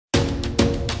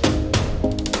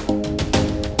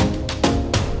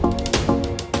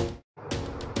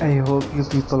I hope you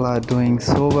people are doing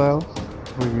so well.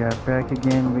 We are back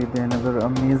again with another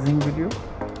amazing video.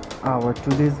 Our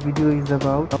today's video is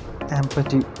about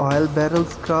empty oil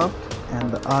barrels craft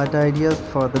and the art ideas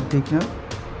for the beginner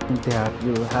that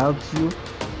will help you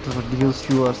to reduce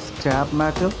your scrap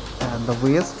metal and the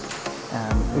waste,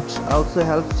 and it also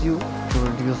helps you to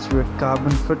reduce your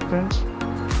carbon footprint.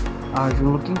 Are you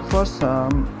looking for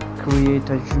some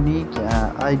creative unique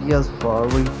ideas for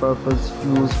repurpose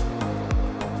used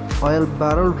oil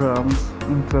barrel drums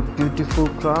into a beautiful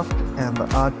craft and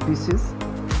art pieces?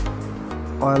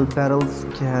 Oil barrels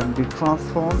can be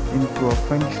transformed into a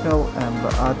functional and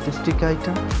artistic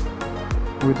item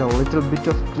with a little bit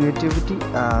of creativity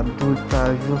and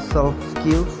do-it-yourself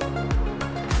skills.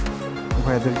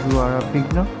 Whether you are a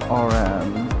beginner or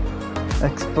an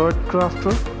expert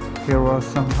crafter, here are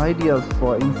some ideas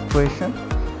for inspiration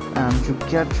and to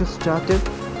get you started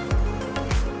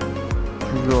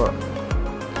to your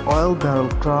oil barrel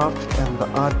craft and the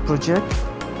art project.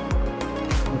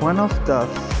 One of the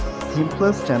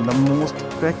simplest and the most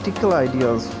practical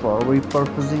ideas for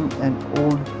repurposing an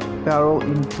old barrel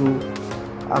into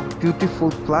a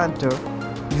beautiful planter.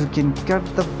 You can cut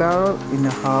the barrel in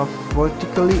half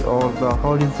vertically or the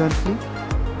horizontally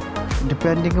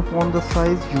depending upon the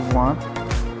size you want,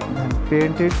 then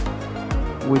paint it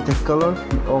with the color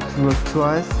of your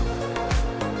choice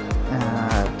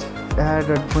and add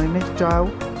a drainage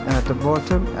tile at the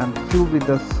bottom and fill with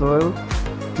the soil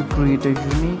to create a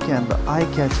unique and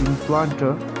eye-catching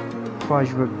planter for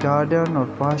your garden or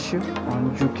patio.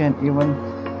 And you can even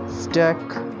stack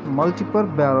multiple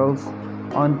barrels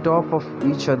on top of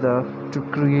each other to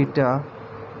create a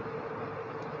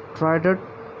trident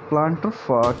planter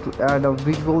to add a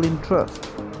visual interest.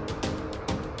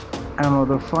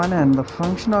 Another fun and the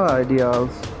functional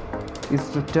ideas is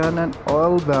to turn an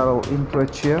oil barrel into a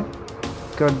chair.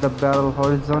 Cut the barrel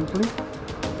horizontally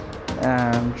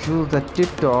and use the tip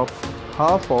top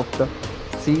half of the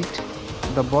seat,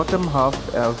 the bottom half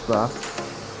as the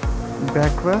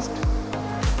backrest.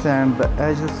 Sand the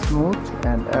edges smooth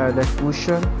and add a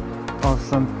cushion or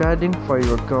some padding for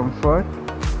your comfort.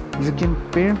 You can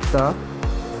paint the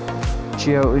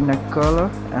chair in a color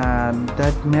and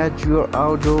that match your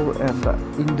outdoor and the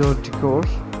indoor decors,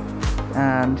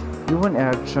 and even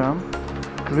add some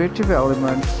creative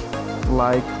elements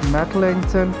like metal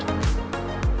accent,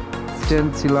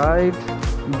 stenciled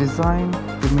design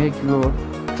to make you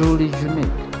truly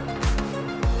unique.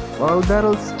 Oil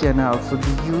barrels can also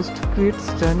be used to create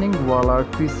stunning wall art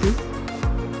pieces.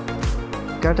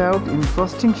 Cut out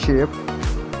interesting shape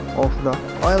of the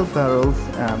oil barrels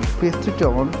and paste it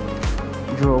on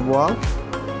your wall.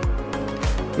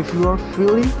 If you are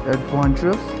feeling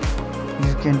adventurous,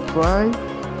 you can try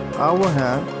our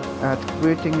hand at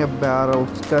creating a barrel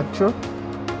sculpture,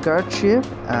 cut shape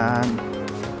and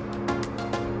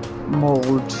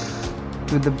mold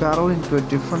to the barrel into a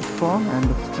different form and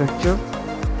structure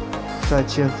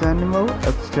such as animal,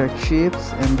 abstract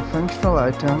shapes and functional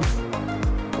items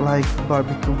like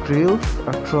barbecue grills,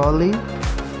 a trolley,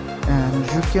 and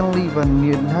you can leave a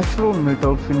natural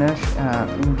metal finish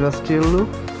and industrial look.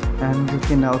 And you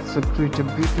can also create a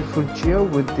beautiful chair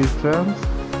with these drums,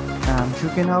 and you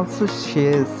can also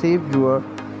save your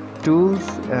tools,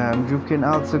 and you can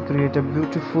also create a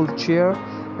beautiful chair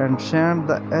and sand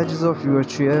the edges of your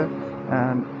chair,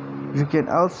 and you can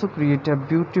also create a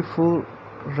beautiful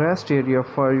rest area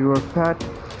for your pet.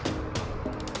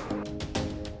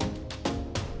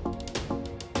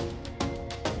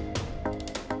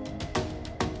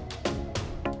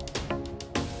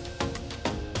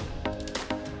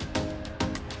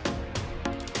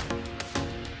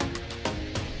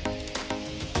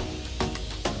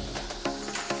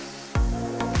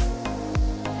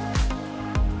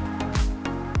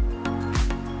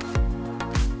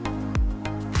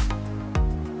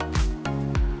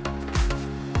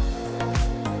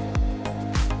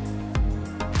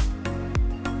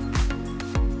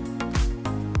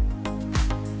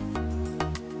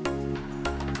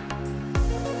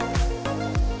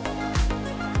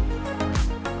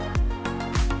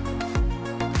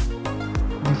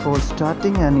 Before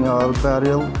starting any oil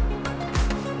barrel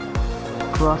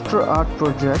crafter art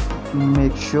project,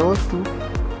 make sure to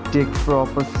take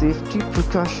proper safety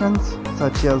precautions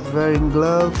such as wearing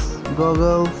gloves,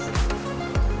 goggles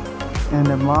and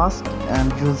a mask,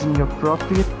 and using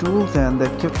appropriate tools and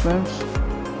equipment.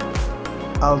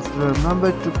 Also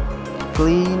remember to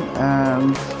clean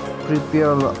and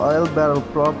prepare the oil barrel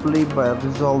properly by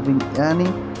resolving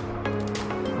any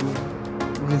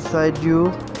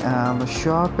residue and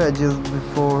sharp edges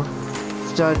before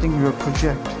starting your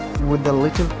project. With a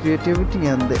little creativity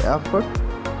and the effort,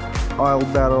 oil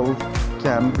barrels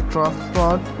can be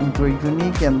transformed into a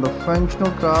unique and the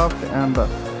functional craft and the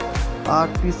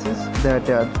art pieces that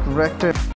add character